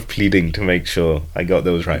was a lot of pleading to make sure I got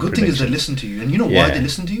those right. Good thing is they listen to you, and you know why they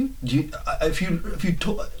listen to you.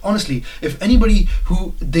 Honestly, if anybody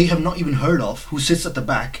who they have not even heard of, who sits at the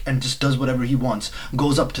back and just does whatever he wants,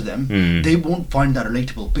 goes up to them, they won't find that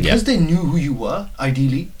relatable because they knew who you were.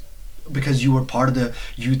 Ideally, because you were part of the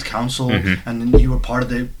youth council and then you were part of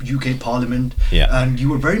the UK Parliament, and you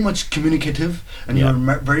were very much communicative and you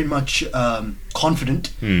were very much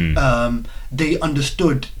confident. They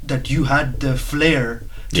understood that you had the flair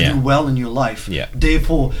to do well in your life.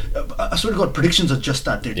 Therefore, I sort of got predictions are just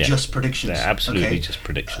that. They're just predictions. They're absolutely just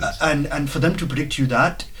predictions. And for them to predict you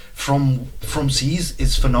that from C's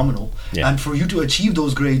is phenomenal. And for you to achieve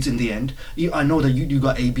those grades in the end, I know that you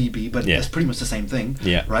got ABB, but it's pretty much the same thing,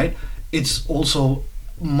 right? It's also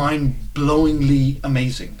mind-blowingly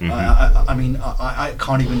amazing. I mean, I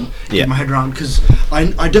can't even get my head around because I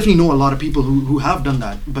definitely know a lot of people who have done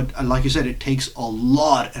that, but like you said, it takes a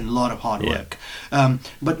lot of hard work.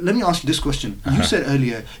 But let me ask you this question. You said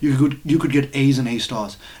earlier you could get A's and A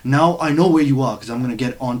stars. Now I know where you are because I'm going to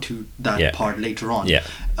get onto that part later on. Do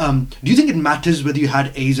you think it matters whether you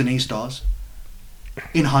had A's and A stars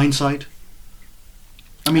in hindsight?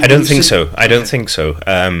 I don't think so. I don't think so.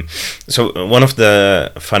 So one of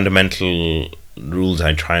the fundamental rules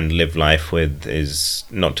I try and live life with is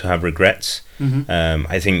not to have regrets.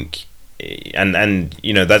 I think, and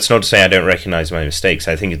that's not to say I don't recognize my mistakes.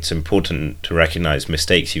 I think it's important to recognize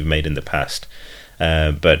mistakes you've made in the past,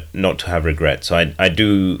 but not to have regrets. So I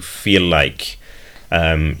do feel like,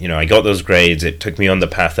 I got those grades. It took me on the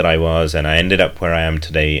path that I was, and I ended up where I am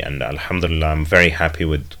today. And alhamdulillah, I'm very happy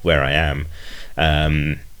with where I am.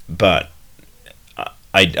 But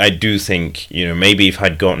I do think maybe if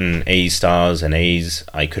I'd gotten A stars and A's,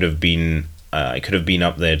 I could have been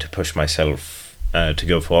up there to push myself to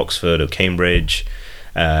go for Oxford or Cambridge,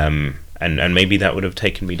 and maybe that would have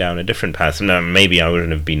taken me down a different path. Now maybe I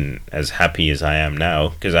wouldn't have been as happy as I am now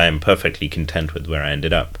because I am perfectly content with where I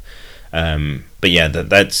ended up. But yeah,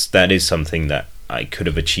 that is something that I could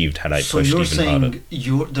have achieved had I pushed even harder. So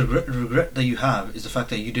you're saying the regret that you have is the fact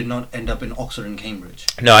that you did not end up in Oxford and Cambridge?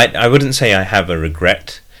 No, I wouldn't say I have a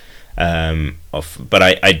regret, but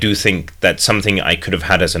I do think that's something I could have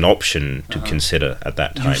had as an option to consider at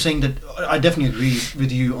that time. You're saying that I definitely agree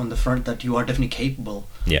with you on the front that you are definitely capable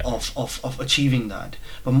of achieving that.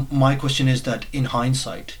 But my question is that in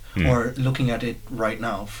hindsight, or looking at it right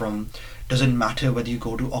now does it matter whether you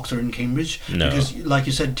go to Oxford and Cambridge? No. Because like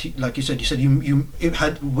you said, had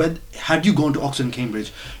you gone to Oxford and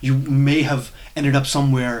Cambridge, you may have ended up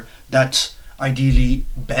somewhere that's ideally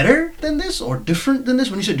better than this or different than this.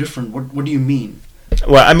 When you say different, what do you mean?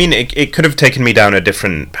 Well, I mean, it could have taken me down a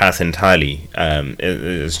different path entirely.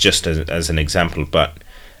 It's just as an example, but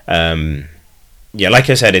like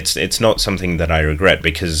I said, it's not something that I regret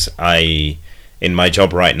because in my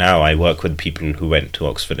job right now, I work with people who went to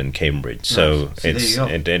Oxford and Cambridge. So in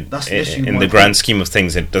the grand scheme of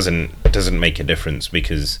things, it doesn't make a difference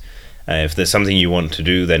because if there's something you want to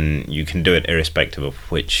do, then you can do it irrespective of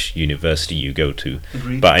which university you go to.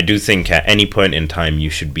 Agreed. But I do think at any point in time, you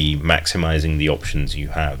should be maximizing the options you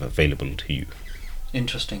have available to you.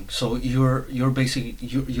 Interesting. So your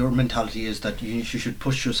mentality is that you should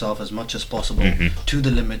push yourself as much as possible to the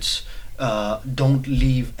limits. Don't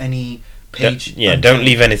leave any page. Don't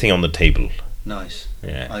leave anything on the table. Nice.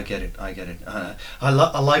 Yeah, I get it. I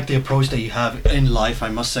like the approach that you have in life, I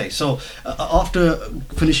must say. So after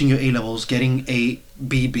finishing your A levels, getting a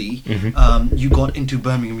BB, you got into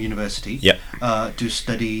Birmingham University to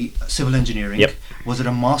study civil engineering. Was it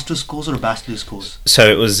a master's course or a bachelor's course? So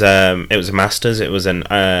it was a master's. It was an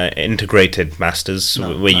integrated master's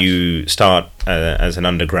where you start as an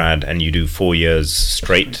undergrad and you do 4 years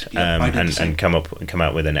straight and come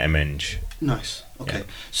out with an MEng. Nice. Okay.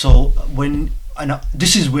 So when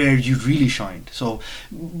this is where you really shined. So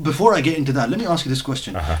before I get into that, let me ask you this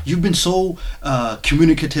question. You've been so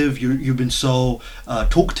communicative, you've been so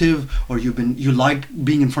talkative, or you like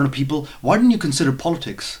being in front of people. Why didn't you consider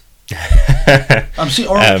politics?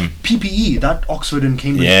 PPE, that Oxford and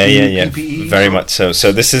Cambridge PPE. Very much so.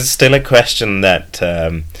 So this is still a question that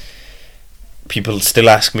people still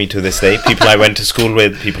ask me to this day. People I went to school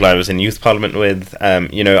with, people I was in youth parliament with. I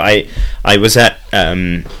was at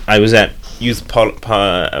youth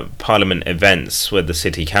parliament events with the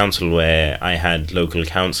city council, where I had local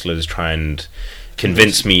councillors try and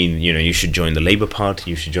convince me, you should join the Labour Party,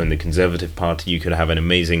 you should join the Conservative Party, you could have an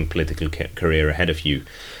amazing political career ahead of you.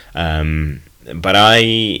 But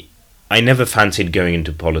I never fancied going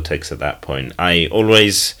into politics at that point. I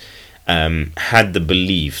always had the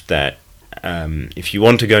belief that if you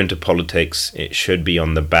want to go into politics, it should be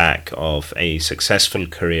on the back of a successful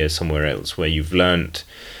career somewhere else, where you've learnt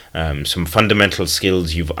some fundamental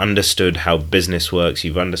skills, you've understood how business works,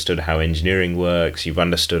 you've understood how engineering works, you've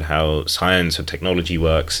understood how science or technology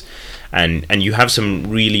works, and you have some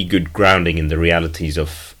really good grounding in the realities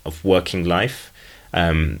of working life.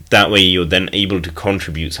 That way you're then able to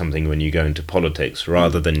contribute something when you go into politics,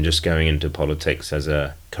 rather than just going into politics as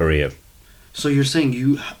a career. So you're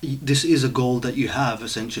saying this is a goal that you have,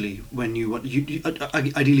 essentially, when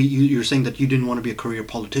ideally you're saying that you didn't want to be a career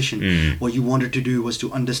politician. What you wanted to do was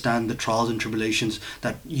to understand the trials and tribulations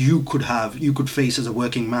that you could face as a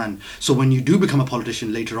working man. So when you do become a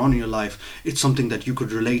politician later on in your life, it's something that you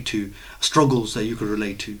could relate to, struggles that you could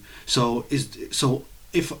relate to.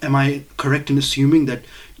 Am I correct in assuming that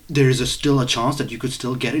there is still a chance that you could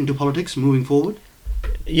still get into politics moving forward?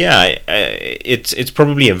 Yeah, it's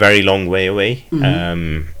probably a very long way away.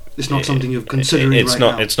 It's not something you're considering right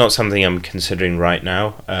now. It's not something I'm considering right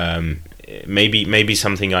now. Maybe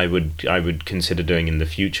something I would consider doing in the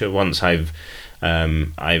future, once I've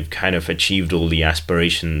kind of achieved all the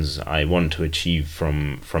aspirations I want to achieve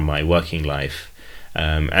from my working life.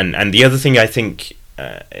 And the other thing I think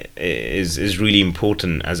is really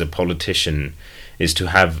important as a politician is to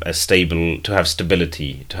have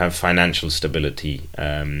stability, to have financial stability.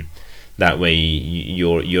 That way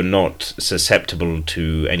you're not susceptible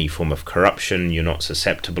to any form of corruption, you're not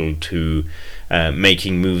susceptible to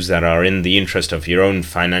making moves that are in the interest of your own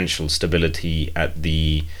financial stability at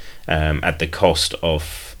the cost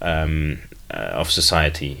of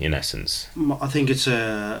society, in essence. I think it's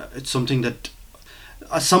something that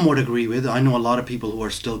I somewhat agree with. I know a lot of people who are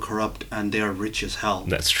still corrupt and they are rich as hell.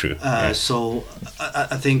 That's true. So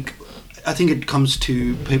I think it comes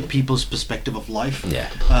to people's perspective of life.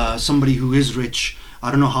 Yeah. Somebody who is rich, I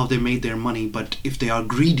don't know how they made their money, but if they are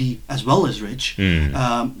greedy as well as rich,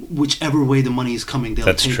 whichever way the money is coming,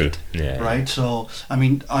 they'll take it. Yeah, right? Yeah. So, I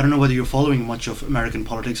mean, I don't know whether you're following much of American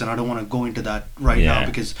politics, and I don't want to go into that now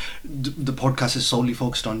because the podcast is solely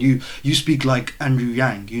focused on you. You speak like Andrew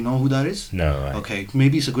Yang. You know who that is? No. Okay,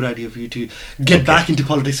 maybe it's a good idea for you to get back into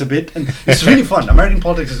politics a bit. And it's really fun. American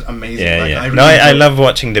politics is amazing. Yeah, I love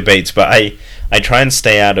watching debates, but I try and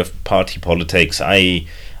stay out of party politics.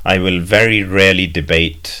 I will very rarely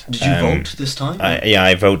debate. Did you vote this time?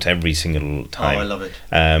 I vote every single time. Oh, I love it.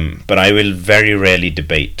 But I will very rarely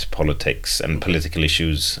debate politics and political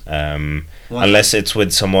issues, unless it's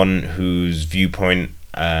with someone whose viewpoint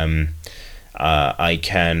I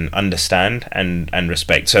can understand and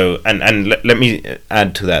respect. So, and let me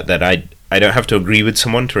add to that I don't have to agree with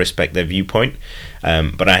someone to respect their viewpoint,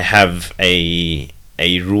 but I have a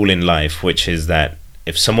rule in life, which is that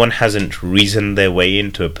if someone hasn't reasoned their way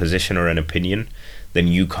into a position or an opinion, then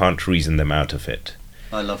you can't reason them out of it.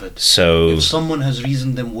 I love it. So if someone has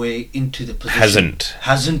reasoned their way into the position,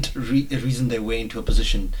 hasn't reasoned their way into a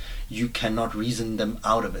position, you cannot reason them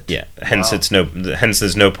out of it. Yeah. Hence,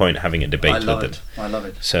 there's no point having a debate with them. I love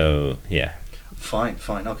it. So yeah. Fine.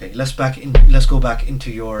 Okay, let's go back into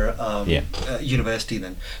your university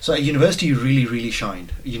then. So at university, you really, really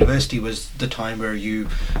shined. University was the time where you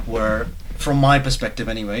were, from my perspective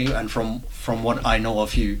anyway, and from what I know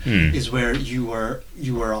of you, is where you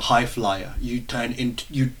were a high flyer. You turned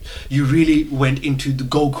into you really went into the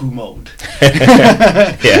Goku mode.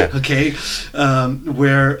 Yeah. Okay.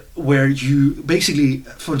 Where you basically,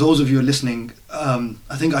 for those of you listening,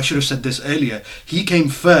 I think I should have said this earlier. He came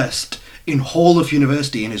first in whole of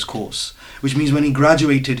university in his course, which means when he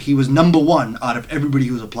graduated, he was number one out of everybody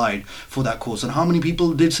who was applied for that course. And how many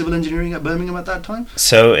people did civil engineering at Birmingham at that time?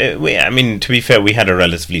 So, to be fair, we had a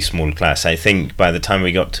relatively small class. I think by the time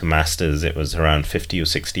we got to masters, it was around 50 or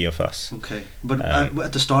 60 of us. Okay, but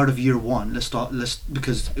at the start of year one, let's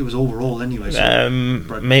because it was overall anyway. So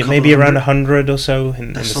maybe around 100 or so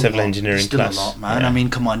in the civil engineering class. Still a lot, man. Yeah. I mean,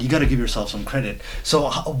 come on, you got to give yourself some credit. So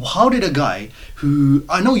how did a guy who,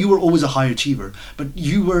 I know you were always a high achiever, but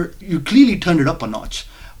you clearly turned it up a notch.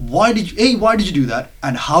 Why did you do that,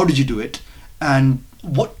 and how did you do it, and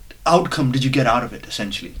what outcome did you get out of it,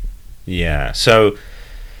 essentially? Yeah, so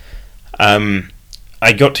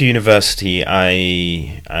I got to university.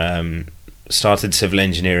 I started civil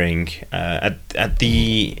engineering I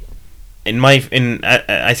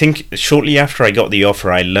think shortly after I got the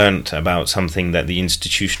offer, I learnt about something that the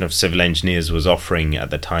Institution of Civil Engineers was offering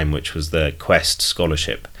at the time, which was the Quest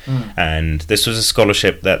Scholarship. And this was a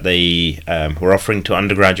scholarship that they were offering to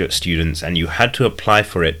undergraduate students, and you had to apply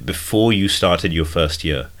for it before you started your first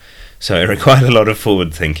year. So it required a lot of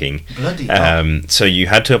forward thinking. Bloody hell. So you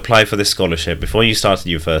had to apply for this scholarship before you started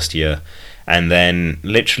your first year. And then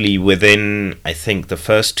literally within, I think, the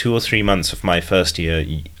first 2 or 3 months of my first year,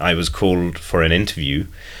 I was called for an interview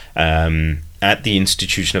at the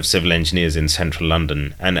Institution of Civil Engineers in central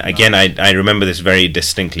London. And again, I remember this very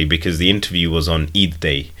distinctly because the interview was on Eid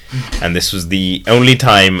Day. And this was the only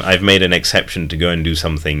time I've made an exception to go and do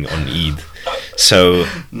something on Eid. So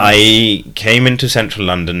I came into central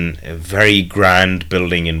London, a very grand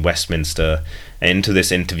building in Westminster, into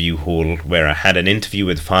this interview hall where I had an interview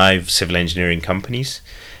with 5 civil engineering companies.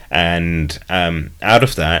 And out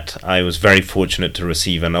of that, I was very fortunate to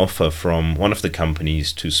receive an offer from one of the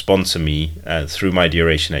companies to sponsor me through my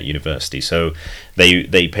duration at university. So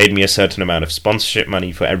they paid me a certain amount of sponsorship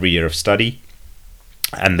money for every year of study.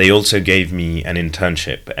 And they also gave me an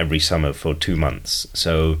internship every summer for 2 months.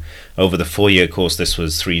 So over the 4-year course, this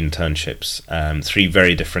was 3 internships, 3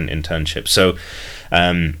 very different internships. So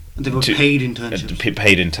they were paid internships.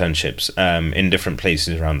 Paid internships in different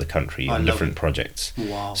places around the country on different projects.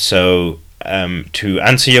 Wow. So to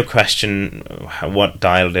answer your question, what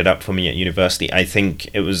dialed it up for me at university, I think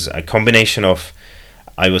it was a combination of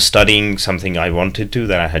I was studying something I wanted to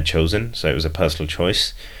that I had chosen, so it was a personal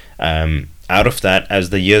choice. Out of that, as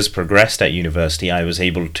the years progressed at university, I was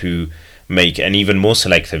able to make an even more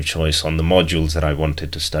selective choice on the modules that I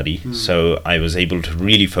wanted to study. So I was able to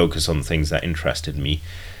really focus on things that interested me.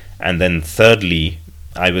 And then thirdly,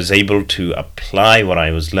 I was able to apply what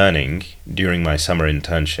I was learning during my summer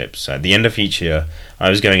internships. So at the end of each year, I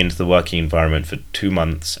was going into the working environment for 2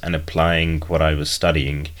 months and applying what I was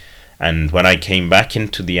studying. And when I came back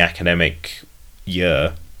into the academic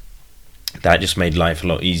year, that just made life a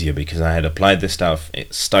lot easier because I had applied this stuff,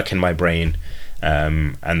 it stuck in my brain,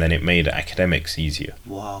 and then it made academics easier.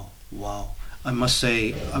 Wow. I must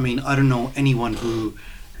say, I mean, I don't know anyone who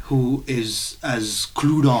is as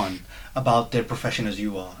clued on about their profession as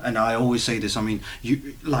you are. And I always say this, I mean,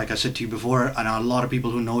 you, like I said to you before, and a lot of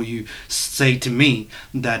people who know you say to me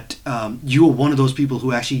that you are one of those people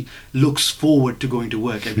who actually looks forward to going to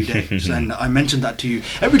work every day. And I mentioned that to you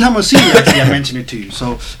every time I see you. Actually, I mention it to you.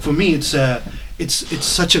 So for me, it's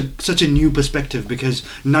such a new perspective because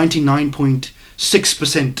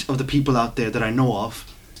 99.6% of the people out there that I know of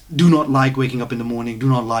do not like waking up in the morning, do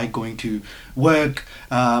not like going to work,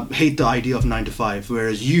 hate the idea of 9 to 5,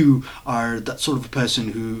 whereas you are that sort of a person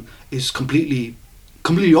who is completely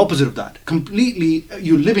opposite of that.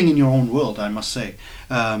 You're living in your own world, I must say,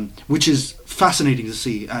 which is fascinating to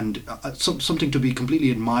see and something to be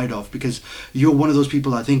completely admired of, because you're one of those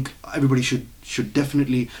people I think everybody should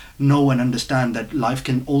definitely know and understand that life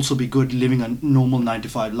can also be good living a normal 9 to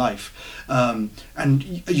 5 life. And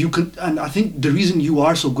I think the reason you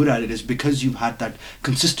are so good at it is because you've had that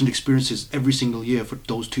consistent experiences every single year for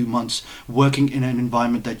those 2 months working in an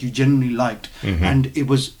environment that you genuinely liked. And it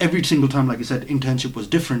was every single time, like I said, internship was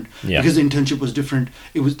different. Because the internship was different,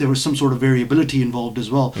 there was some sort of variability involved as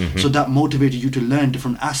well. So that motivated you to learn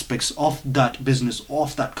different aspects of that business,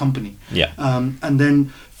 of that company. And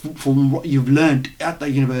then from what you've learned at that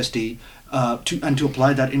university, to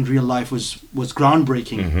apply that in real life was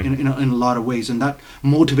groundbreaking in a lot of ways, and that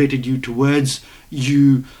motivated you towards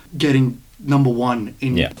you getting number 1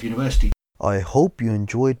 in university. I hope you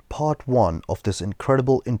enjoyed part 1 of this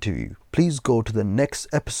incredible interview. Please go to the next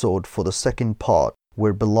episode for the second part,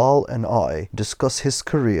 where Bilal and I discuss his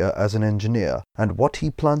career as an engineer and what he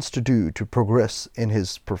plans to do to progress in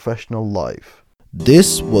his professional life.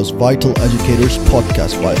 This was Vital Educators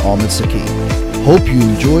Podcast by Ahmed Saqib. Hope you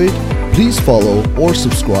enjoyed. Please follow or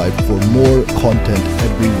subscribe for more content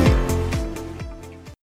every week.